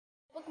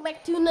welcome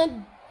back to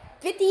another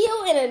video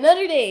and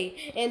another day.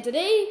 And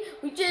today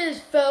we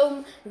just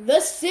filmed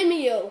the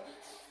symbiote,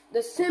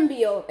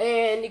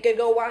 and you can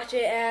go watch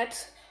it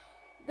at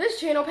this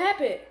channel,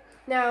 Papet.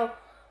 Now,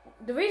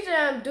 the reason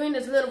I'm doing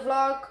this little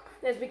vlog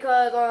is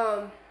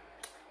because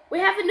we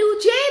have a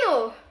new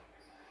channel,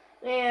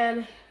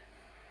 and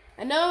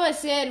I know I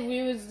said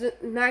we was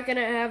not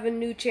gonna have a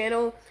new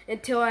channel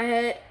until I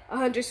hit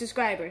 100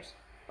 subscribers,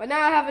 but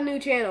now I have a new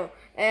channel,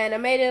 and I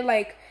made it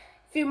like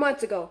a few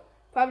months ago.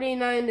 Probably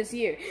not in this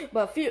year,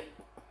 but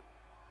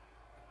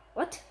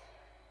what?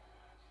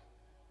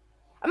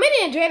 I made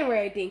it in January,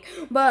 I think.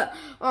 But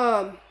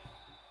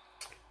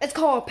it's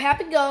called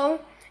Papet Go,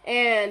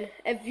 and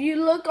if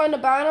you look on the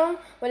bottom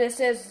when it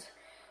says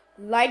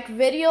like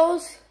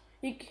videos,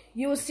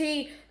 you will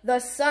see the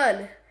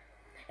sun,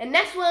 and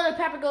that's one of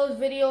the Papet Go's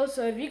videos.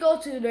 So if you go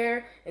to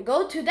there and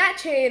go to that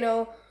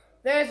channel,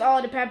 there's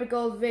all the Papet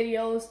Go's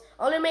videos.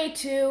 Only made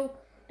two.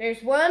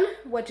 There's one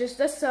which is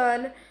the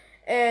sun,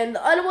 and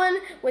the other one,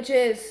 which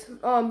is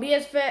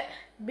BFF,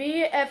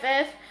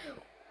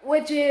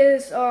 which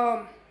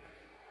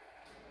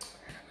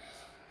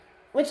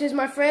is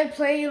my friend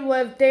playing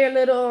with their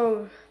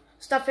little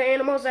stuffed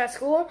animals at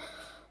school,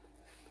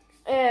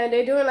 and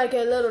they're doing like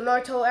a little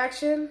Naruto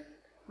action.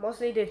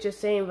 Mostly they're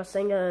just saying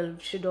Vasenga and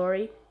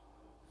Shidori.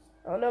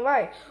 I don't know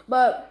why,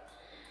 but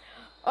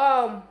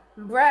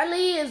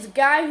Bradley is the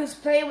guy who's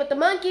playing with the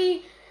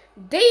monkey.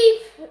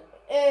 Dave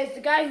is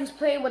the guy who's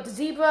playing with the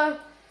zebra.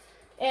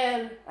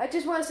 And I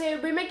just want to say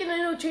we're making a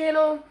new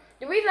channel.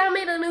 The reason I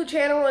made a new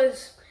channel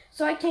is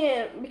so I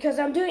can, because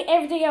I'm doing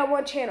everything on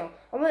one channel.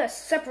 I want to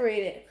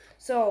separate it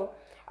so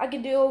I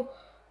can do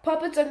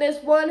puppets on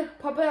this one,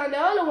 puppet on the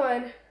other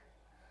one.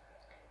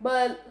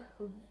 But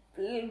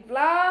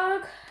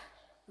vlogs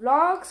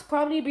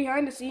probably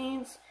behind the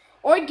scenes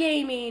or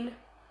gaming.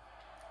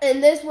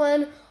 And this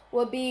one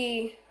will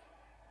be,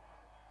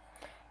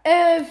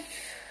 if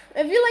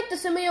you like the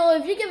symbiote,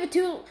 if you give it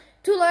two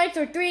likes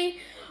or three.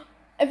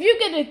 If you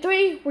get a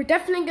 3, we're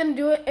definitely gonna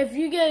do it. If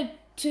you get a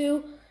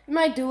 2, we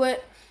might do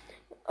it.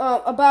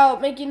 About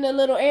making the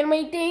little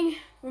anime thing.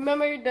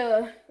 Remember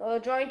the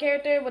drawing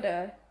character with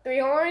the 3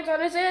 horns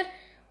on his head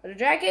with a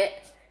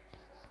jacket?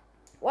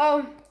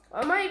 Well,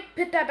 I might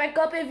pick that back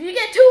up if you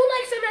get 2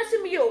 likes on that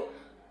symbiote,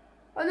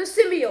 on the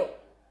symbiote,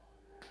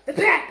 the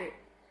Papet,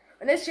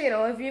 on this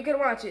channel. If you can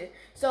watch it.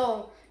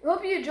 So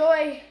hope you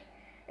enjoy,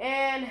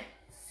 and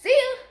see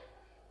ya.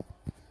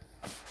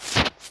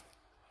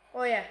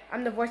 Oh yeah,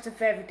 I'm the voice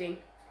of everything.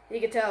 You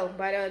can tell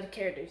by the other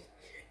characters.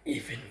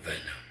 Even Venom.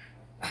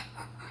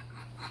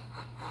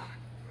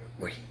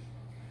 We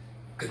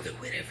can do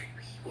whatever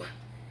we want.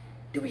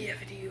 Do we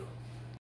ever do?